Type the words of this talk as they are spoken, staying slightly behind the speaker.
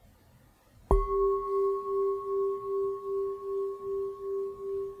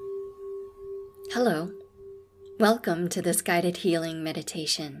Hello, welcome to this guided healing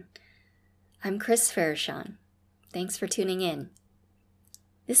meditation. I'm Chris Farashon. Thanks for tuning in.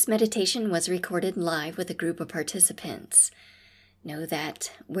 This meditation was recorded live with a group of participants. Know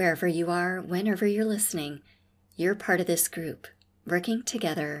that wherever you are, whenever you're listening, you're part of this group, working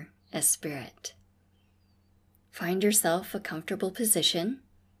together as spirit. Find yourself a comfortable position,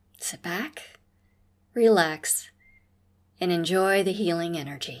 sit back, relax, and enjoy the healing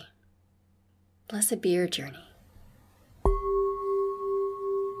energy. Blessed be your journey.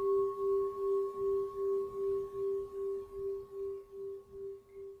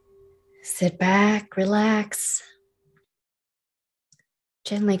 Sit back, relax.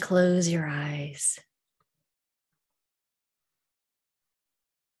 Gently close your eyes.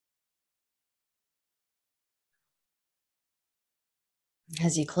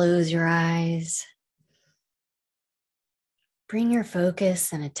 As you close your eyes, bring your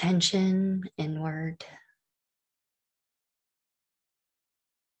focus and attention inward.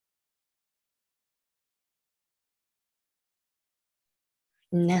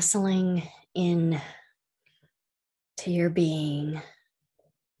 Nestling in to your being.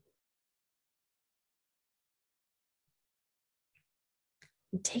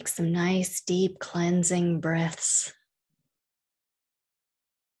 And take some nice, deep cleansing breaths.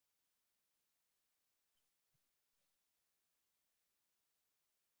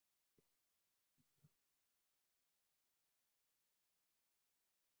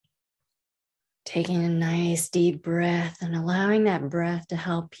 Taking a nice, deep breath and allowing that breath to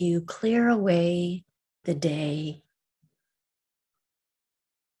help you clear away the day.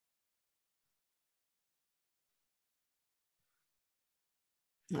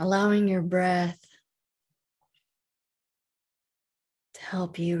 Allowing your breath to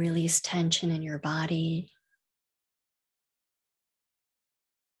help you release tension in your body.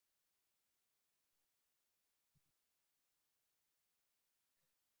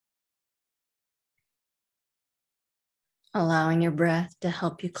 Allowing your breath to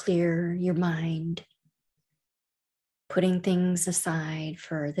help you clear your mind, putting things aside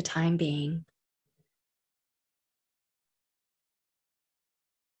for the time being.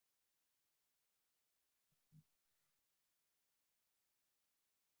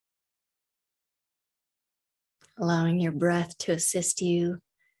 Allowing your breath to assist you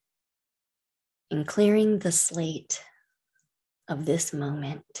in clearing the slate of this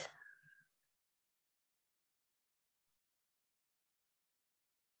moment.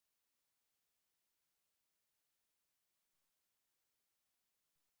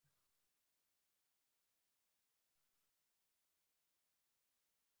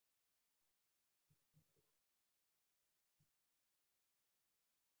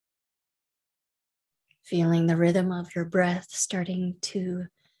 Feeling the rhythm of your breath starting to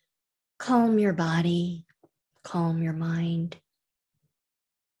calm your body, calm your mind,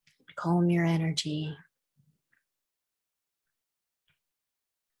 calm your energy.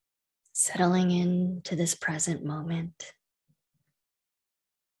 Settling into this present moment.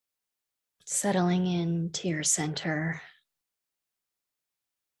 Settling into your center.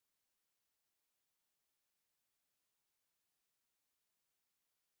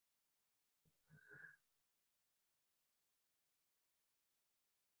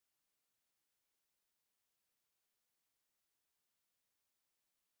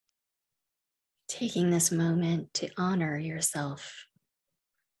 Taking this moment to honor yourself.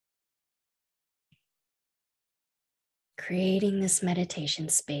 Creating this meditation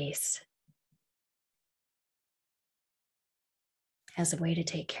space as a way to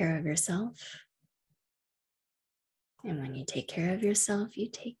take care of yourself. And when you take care of yourself, you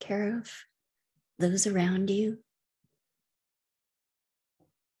take care of those around you.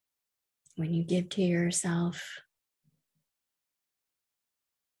 When you give to yourself,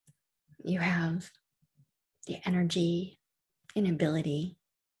 you have the energy and ability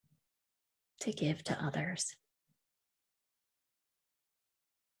to give to others.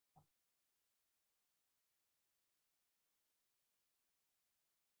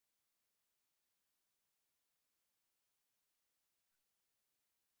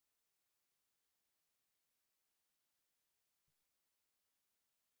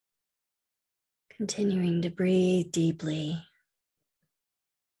 Continuing to breathe deeply.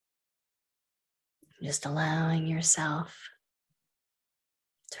 Just allowing yourself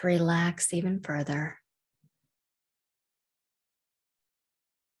to relax even further.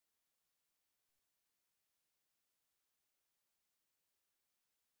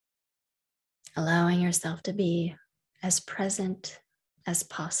 Allowing yourself to be as present as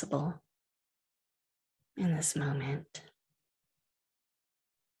possible in this moment.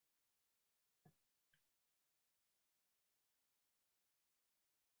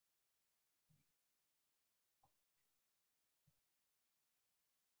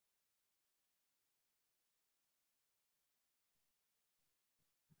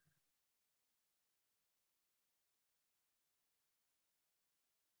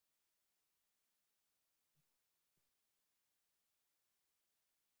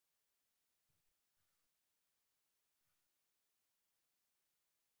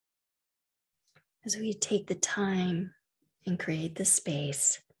 as we take the time and create the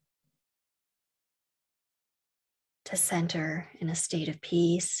space to center in a state of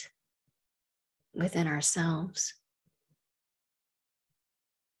peace within ourselves.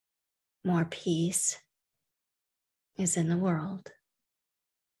 More peace is in the world.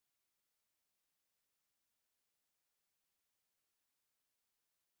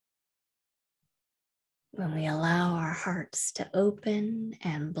 When we allow our hearts to open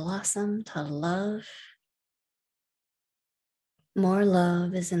and blossom to love, more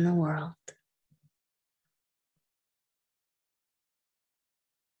love is in the world.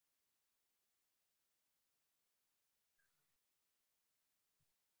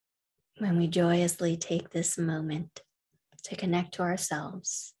 When we joyously take this moment to connect to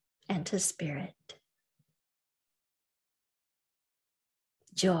ourselves and to spirit,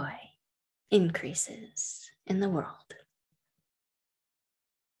 joy increases in the world.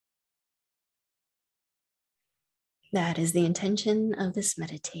 That is the intention of this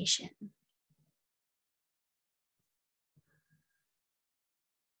meditation.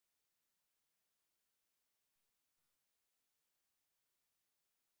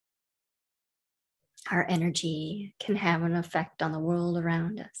 Our energy can have an effect on the world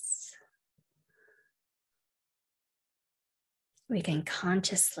around us. We can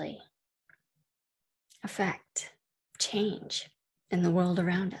consciously affect change in the world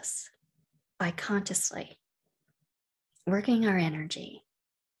around us by consciously working our energy,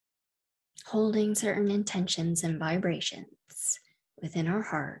 holding certain intentions and vibrations within our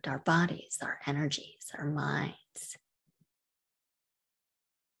heart, our bodies, our energies, our minds.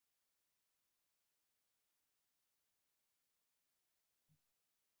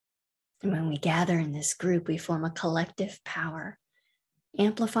 And when we gather in this group, we form a collective power,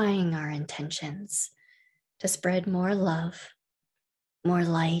 amplifying our intentions to spread more love, more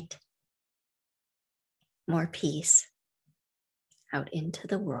light, more peace out into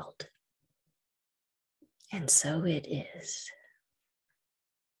the world. And so it is.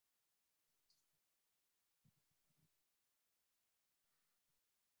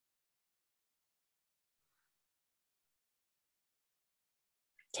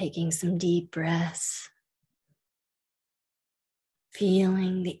 Taking some deep breaths,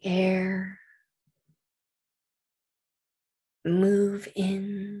 feeling the air move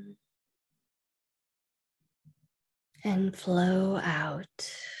in and flow out.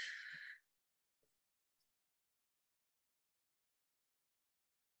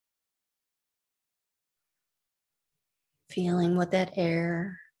 Feeling what that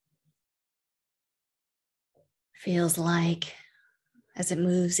air feels like as it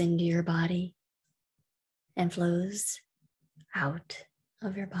moves into your body and flows out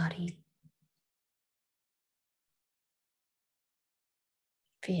of your body.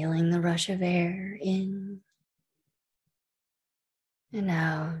 Feeling the rush of air in and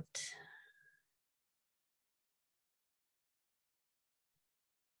out.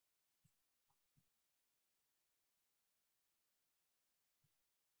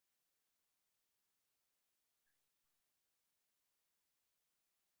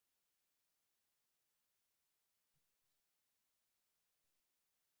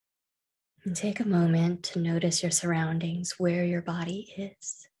 And take a moment to notice your surroundings, where your body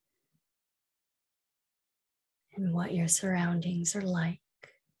is, and what your surroundings are like.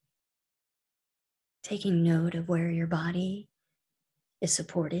 Taking note of where your body is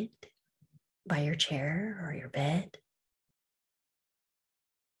supported by your chair or your bed.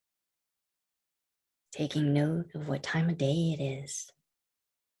 Taking note of what time of day it is.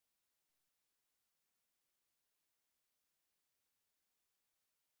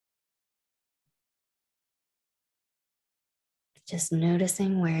 Just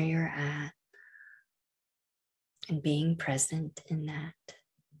noticing where you're at and being present in that.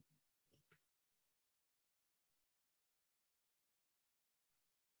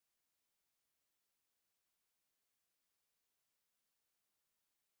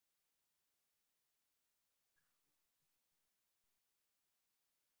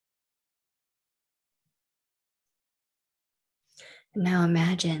 And now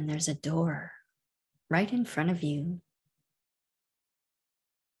imagine there's a door right in front of you.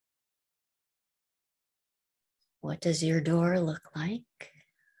 What does your door look like?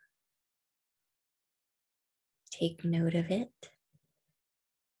 Take note of it.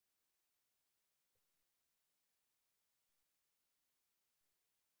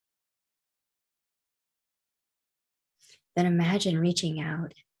 Then imagine reaching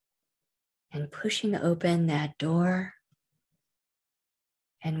out and pushing open that door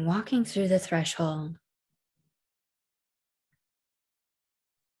and walking through the threshold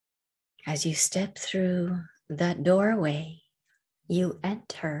As you step through that doorway, you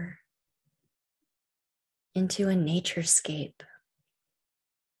enter into a naturescape.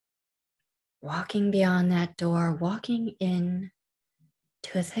 Walking beyond that door, walking in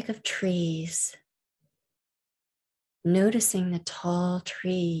to a thick of trees, noticing the tall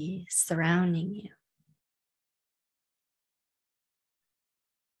trees surrounding you.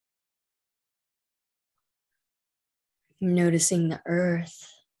 Noticing the earth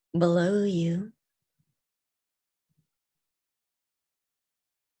below you.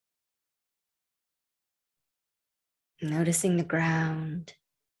 Noticing the ground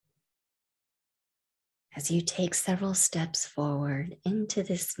as you take several steps forward into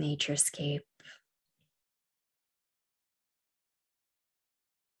this naturescape.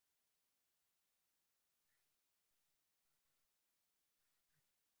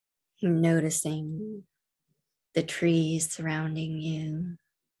 Noticing the trees surrounding you.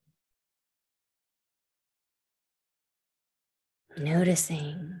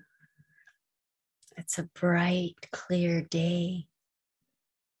 Noticing it's a bright, clear day.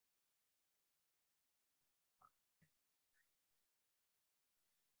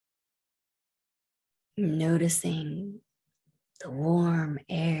 Noticing the warm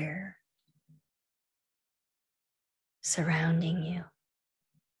air surrounding you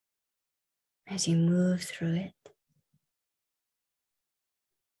as you move through it.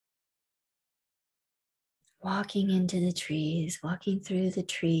 Walking into the trees, walking through the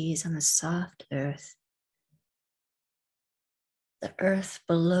trees on the soft earth, the earth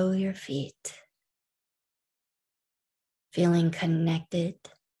below your feet, feeling connected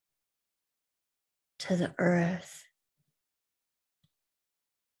to the earth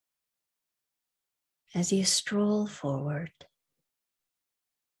as you stroll forward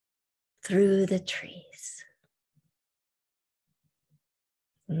through the trees,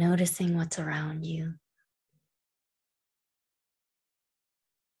 noticing what's around you.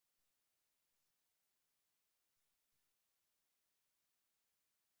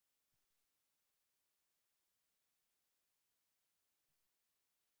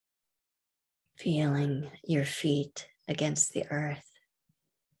 Feeling your feet against the earth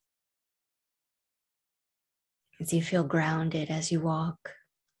as you feel grounded as you walk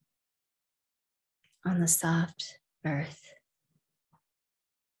on the soft earth.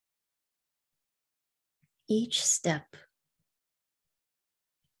 Each step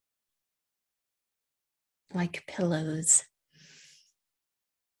like pillows,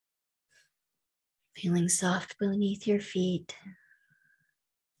 feeling soft beneath your feet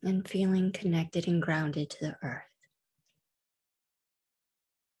and feeling connected and grounded to the earth.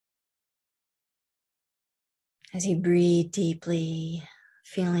 As you breathe deeply,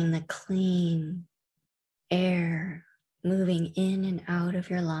 feeling the clean air moving in and out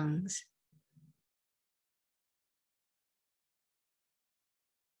of your lungs.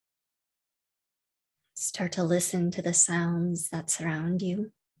 Start to listen to the sounds that surround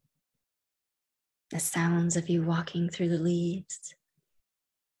you, the sounds of you walking through the leaves,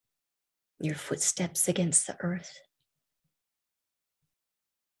 your footsteps against the earth,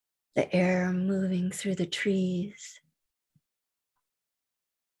 the air moving through the trees.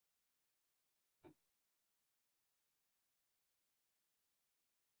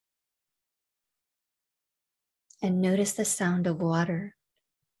 And notice the sound of water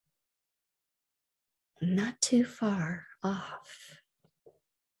not too far off.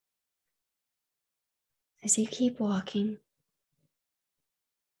 As you keep walking,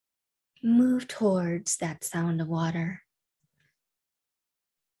 move towards that sound of water,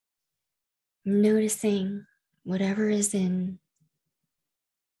 noticing whatever is in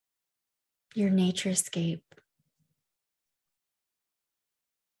your naturescape.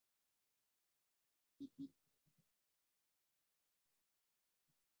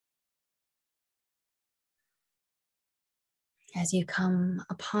 As you come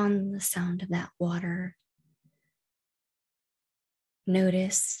upon the sound of that water,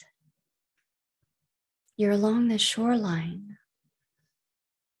 notice you're along the shoreline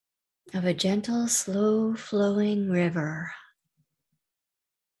of a gentle, slow flowing river.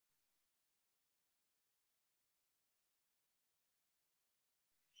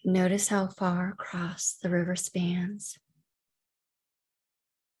 Notice how far across the river spans.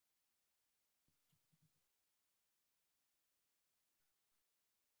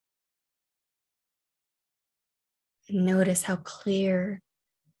 Notice how clear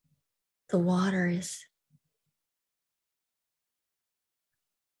the water is.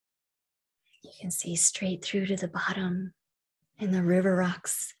 You can see straight through to the bottom, and the river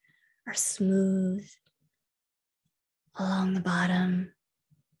rocks are smooth along the bottom.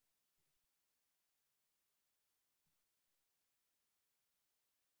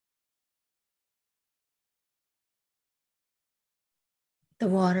 The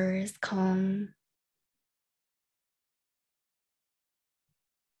water is calm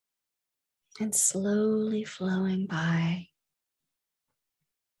and slowly flowing by.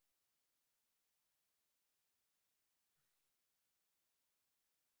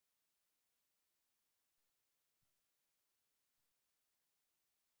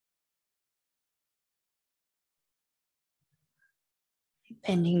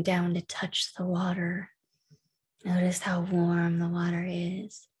 Bending down to touch the water. Notice how warm the water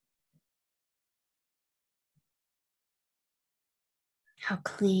is. How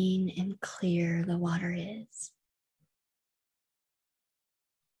clean and clear the water is.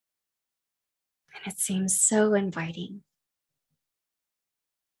 And it seems so inviting.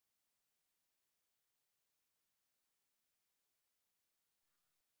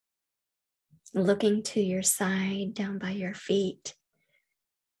 Looking to your side, down by your feet,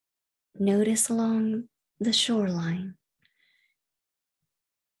 notice along the shoreline,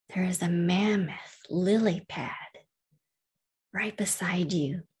 there is a mammoth lily pad right beside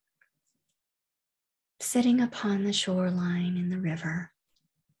you, sitting upon the shoreline in the river.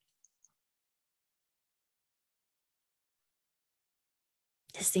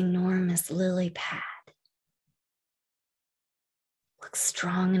 This enormous lily pad looks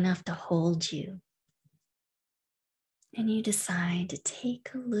strong enough to hold you. And you decide to take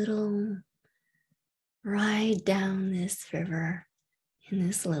a little ride down this river in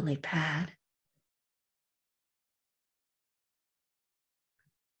this lily pad.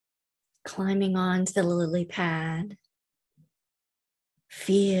 Climbing onto the lily pad,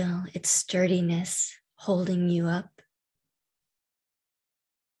 feel its sturdiness holding you up,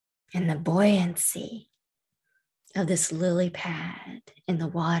 and the buoyancy of this lily pad in the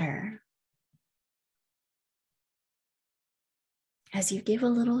water. As you give a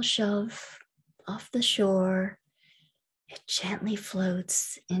little shove off the shore, it gently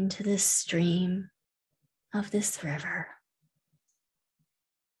floats into the stream of this river.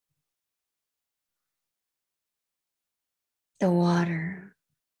 The water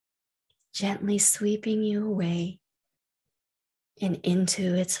gently sweeping you away and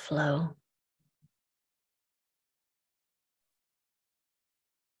into its flow.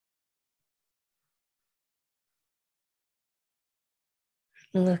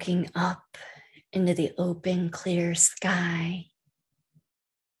 Looking up into the open, clear sky,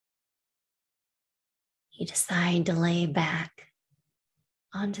 you decide to lay back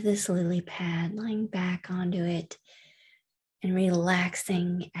onto this lily pad, lying back onto it and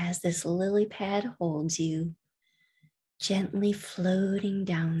relaxing as this lily pad holds you, gently floating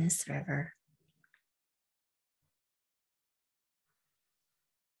down this river.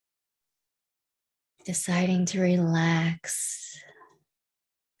 Deciding to relax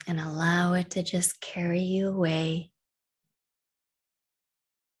and allow it to just carry you away.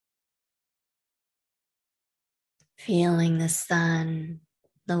 Feeling the sun,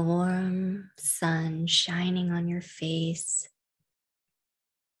 the warm sun shining on your face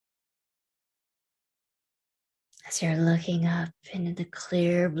as you're looking up into the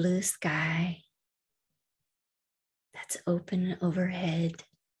clear blue sky that's open overhead.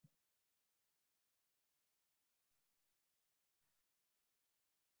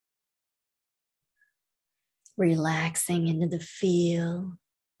 Relaxing into the feel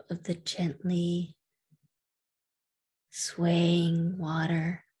of the gently swaying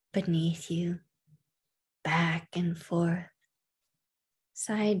water beneath you, back and forth,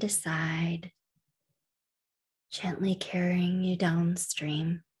 side to side, gently carrying you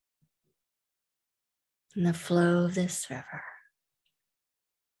downstream in the flow of this river.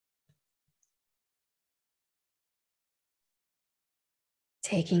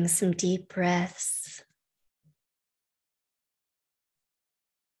 Taking some deep breaths.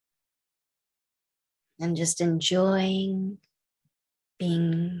 And just enjoying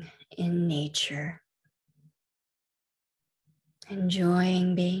being in nature.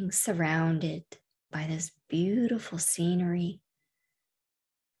 Enjoying being surrounded by this beautiful scenery.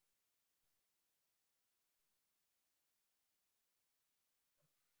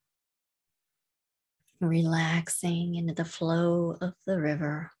 Relaxing into the flow of the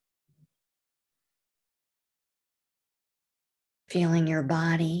river. Feeling your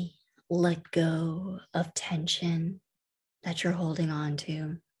body let go of tension that you're holding on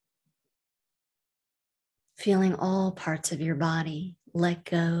to. Feeling all parts of your body let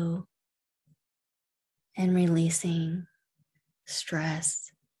go and releasing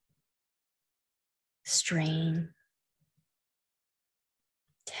stress, strain,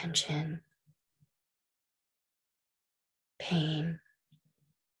 tension, pain.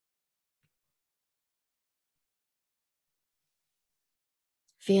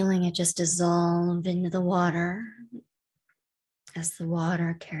 feeling it just dissolve into the water as the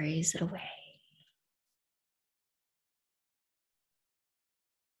water carries it away.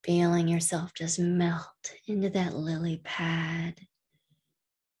 Feeling yourself just melt into that lily pad,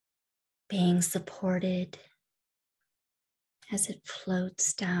 being supported as it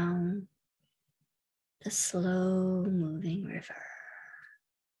floats down the slow moving river,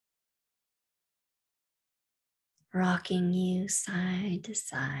 rocking you side to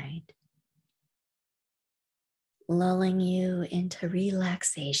side, lulling you into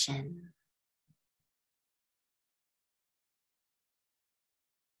relaxation.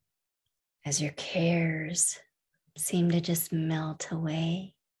 As your cares seem to just melt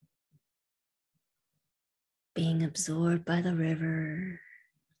away, being absorbed by the river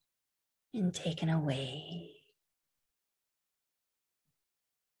and taken away.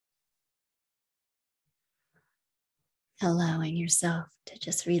 Allowing yourself to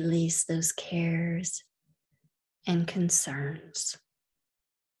just release those cares and concerns.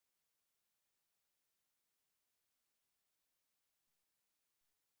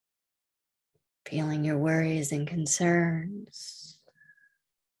 Feeling your worries and concerns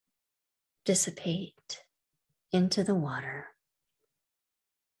dissipate into the water.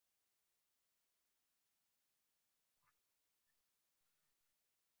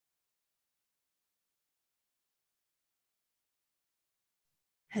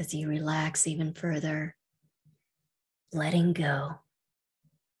 As you relax even further, letting go.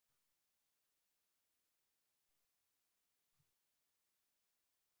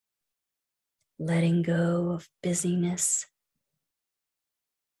 Letting go of busyness.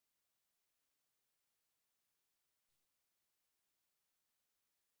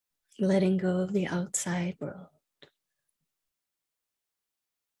 Letting go of the outside world.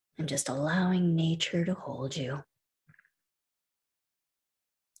 And just allowing nature to hold you.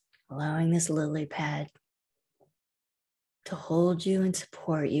 Allowing this lily pad to hold you and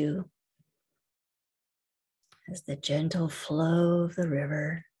support you as the gentle flow of the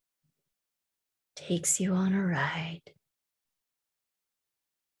river takes you on a ride,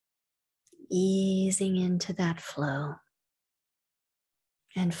 easing into that flow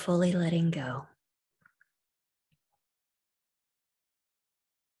and fully letting go.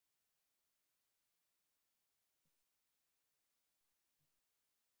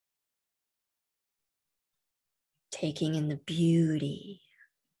 Taking in the beauty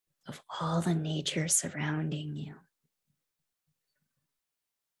of all the nature surrounding you.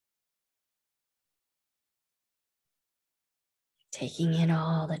 Taking in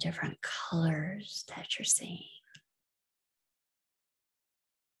all the different colors that you're seeing.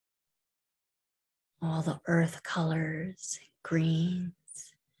 All the earth colors, greens.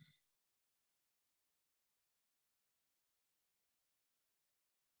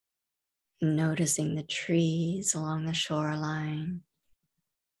 Noticing the trees along the shoreline.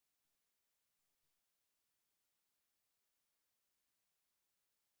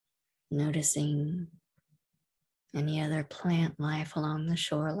 Noticing any other plant life along the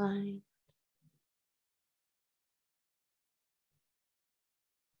shoreline.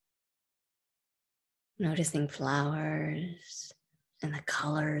 Noticing flowers and the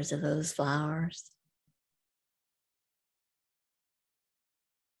colors of those flowers.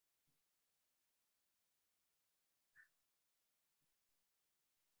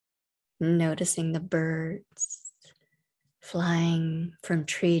 Noticing the birds flying from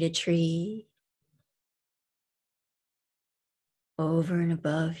tree to tree, over and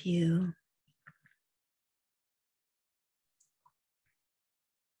above you.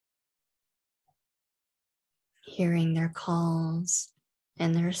 Hearing their calls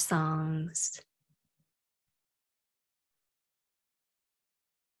and their songs.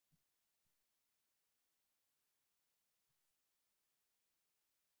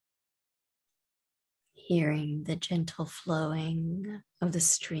 Hearing the gentle flowing of the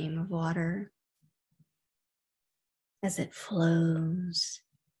stream of water as it flows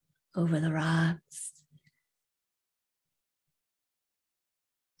over the rocks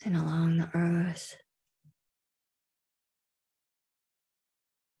and along the earth.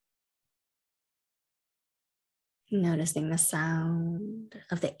 Noticing the sound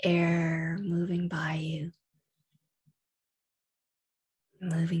of the air moving by you,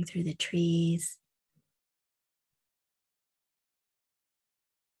 moving through the trees.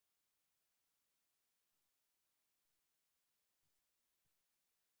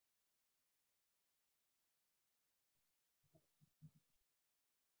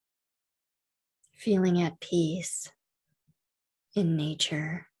 Feeling at peace in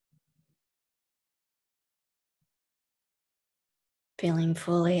nature. feeling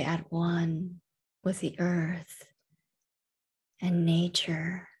fully at one with the earth and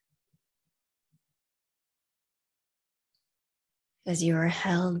nature as you are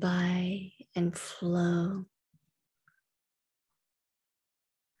held by and flow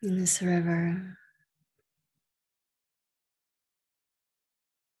in this river.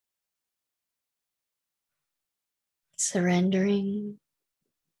 Surrendering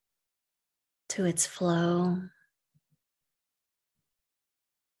to its flow,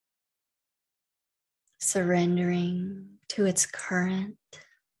 surrendering to its current,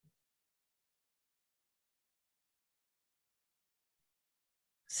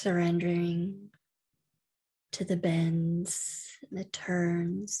 surrendering to the bends, the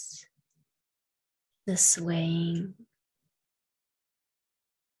turns, the swaying.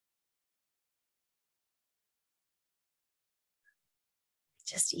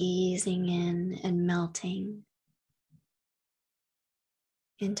 Just easing in and melting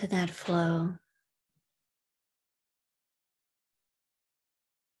into that flow.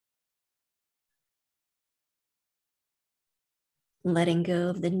 Letting go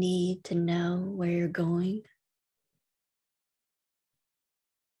of the need to know where you're going.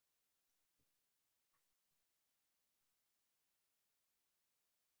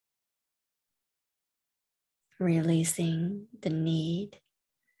 Releasing the need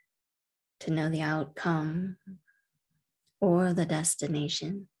to know the outcome or the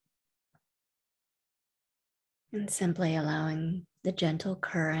destination. And simply allowing the gentle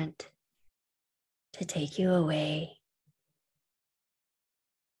current to take you away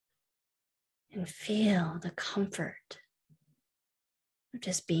and feel the comfort of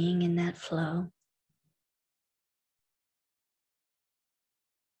just being in that flow.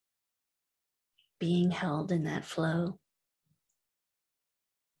 Being held in that flow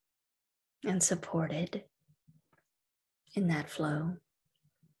and supported in that flow.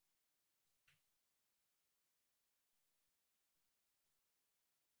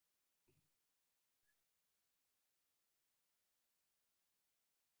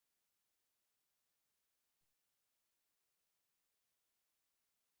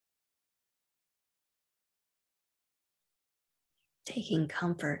 Taking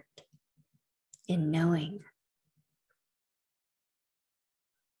comfort in knowing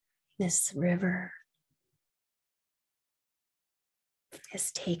this river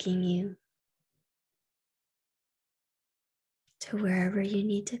is taking you to wherever you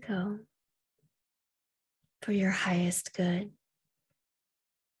need to go for your highest good.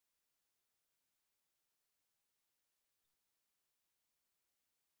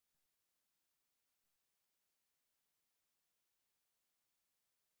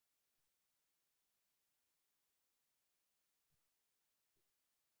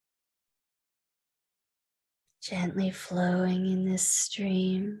 Gently flowing in this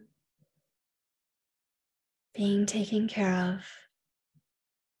stream, being taken care of,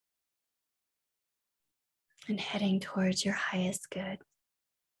 and heading towards your highest good.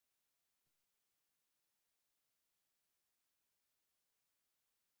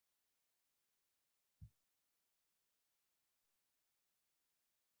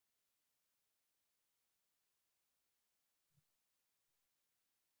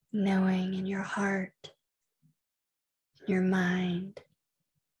 Knowing in your heart, in your mind,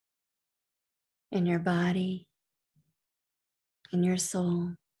 in your body, in your soul,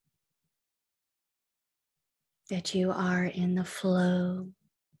 that you are in the flow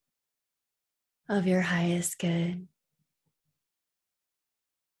of your highest good.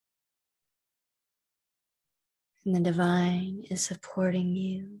 And the divine is supporting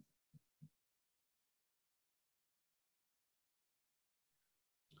you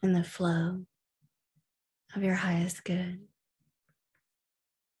in the flow of your highest good.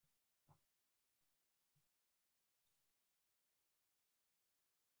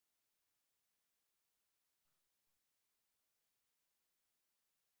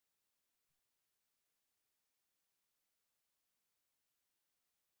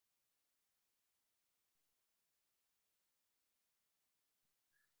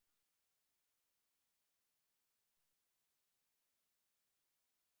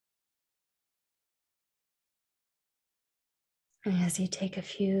 And as you take a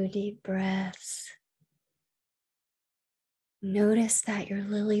few deep breaths, notice that your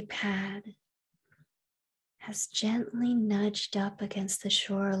lily pad has gently nudged up against the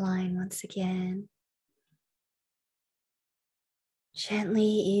shoreline once again. Gently,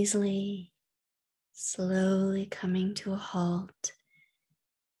 easily, slowly coming to a halt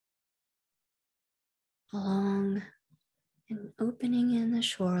along an opening in the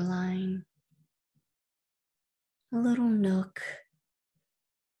shoreline, a little nook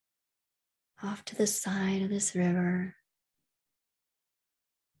off to the side of this river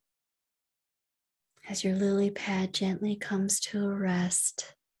as your lily pad gently comes to a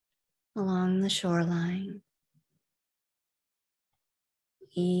rest along the shoreline,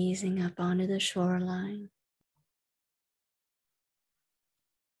 easing up onto the shoreline,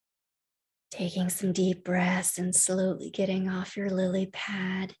 taking some deep breaths and slowly getting off your lily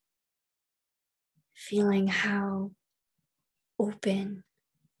pad, feeling how open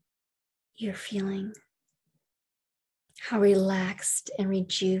you're feeling, how relaxed and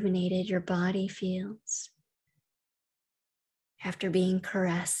rejuvenated your body feels after being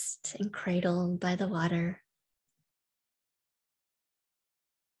caressed and cradled by the water.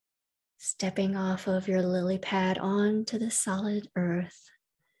 Stepping off of your lily pad onto the solid earth,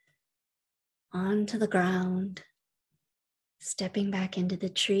 onto the ground, stepping back into the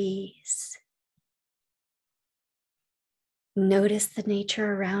trees. Notice the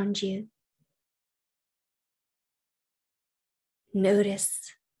nature around you.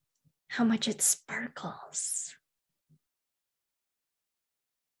 Notice how much it sparkles,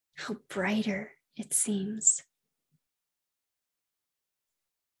 how brighter it seems.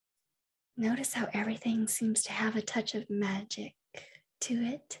 Notice how everything seems to have a touch of magic to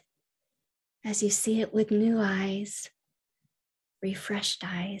it as you see it with new eyes,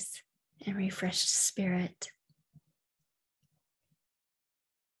 and refreshed spirit.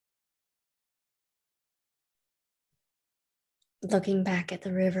 Looking back at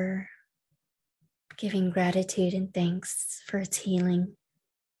the river, giving gratitude and thanks for its healing,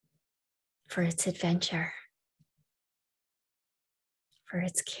 for its adventure, for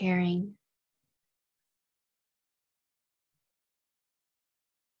its caring.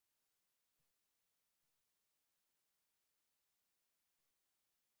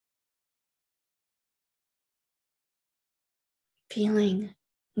 Feeling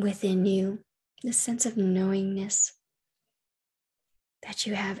within you the sense of knowingness that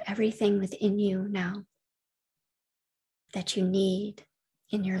you have everything within you now that you need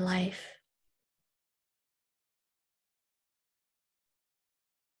in your life.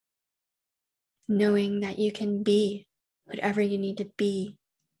 Knowing that you can be whatever you need to be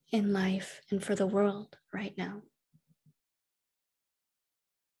in life and for the world right now.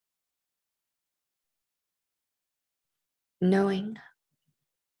 Knowing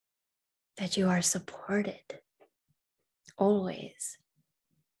that you are supported always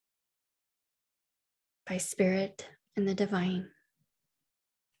by spirit and the divine.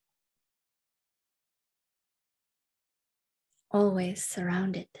 Always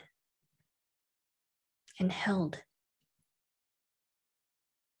surrounded and held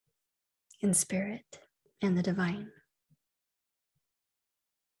in spirit and the divine.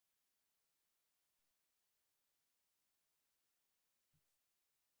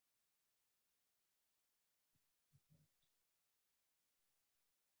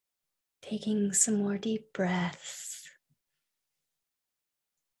 Taking some more deep breaths,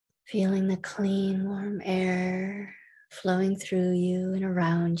 feeling the clean, warm air flowing through you and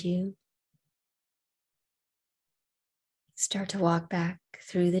around you. Start to walk back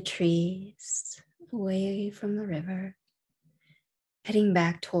through the trees, away from the river, heading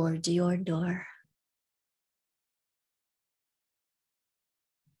back towards your door.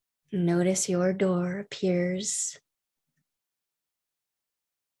 Notice your door appears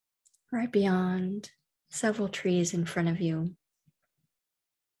right beyond several trees in front of you.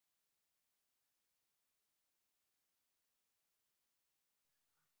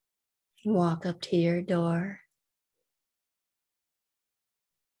 Walk up to your door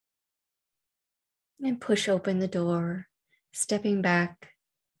and push open the door, stepping back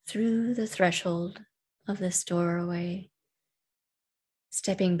through the threshold of this doorway,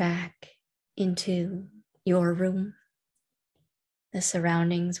 stepping back into your room, the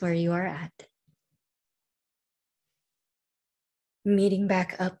surroundings where you are at. Meeting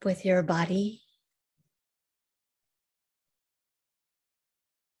back up with your body,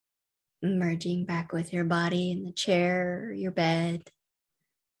 merging back with your body in the chair, your bed.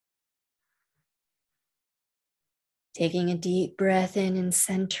 Taking a deep breath in and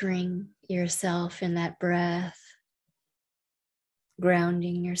centering yourself in that breath,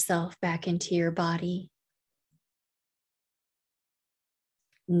 grounding yourself back into your body.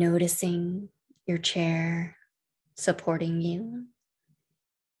 Noticing your chair supporting you.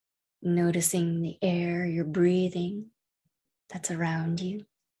 Noticing the air you're breathing that's around you.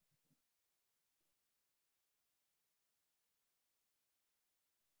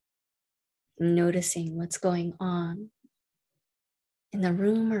 Noticing what's going on in the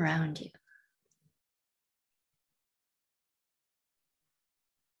room around you.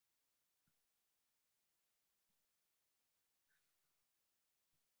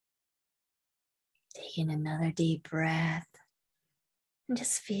 Taking another deep breath and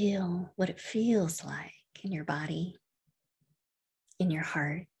just feel what it feels like in your body, in your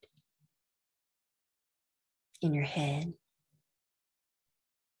heart, in your head.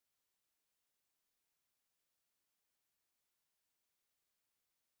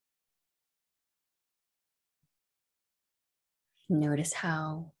 Notice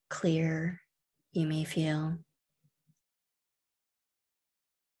how clear you may feel.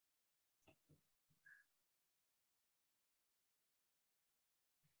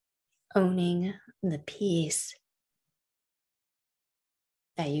 Owning the peace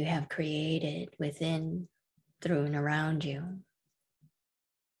that you have created within, through, and around you.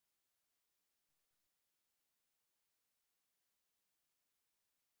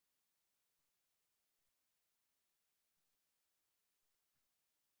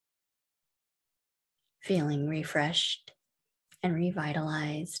 Feeling refreshed and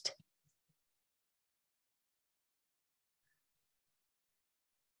revitalized.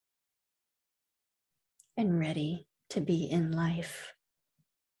 And ready to be in life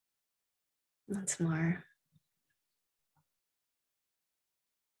once more.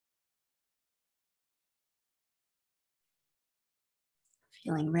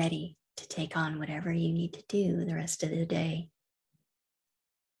 Feeling ready to take on whatever you need to do the rest of the day.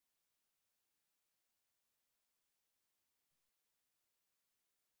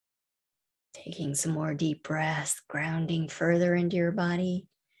 Taking some more deep breaths, grounding further into your body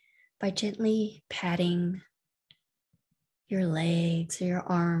by gently patting your legs or your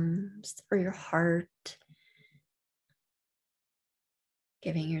arms or your heart.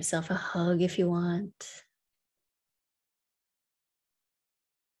 Giving yourself a hug if you want.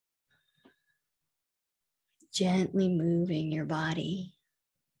 Gently moving your body,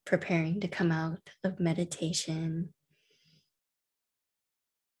 preparing to come out of meditation.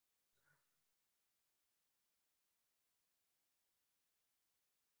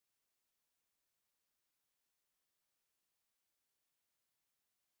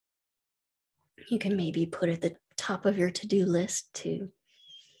 You can maybe put at the top of your to-do list to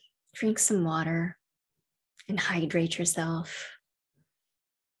drink some water and hydrate yourself.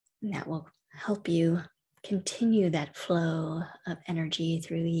 And that will help you continue that flow of energy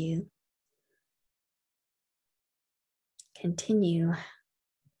through you. Continue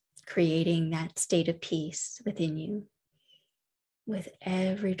creating that state of peace within you with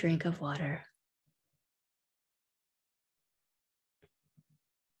every drink of water.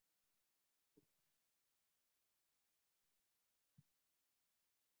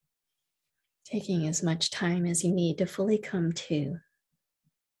 Taking as much time as you need to fully come to.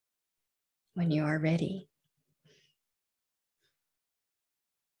 When you are ready,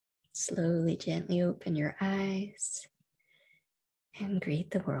 slowly, gently open your eyes and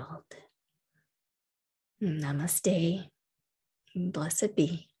greet the world. Namaste. Blessed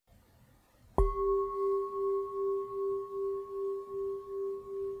be.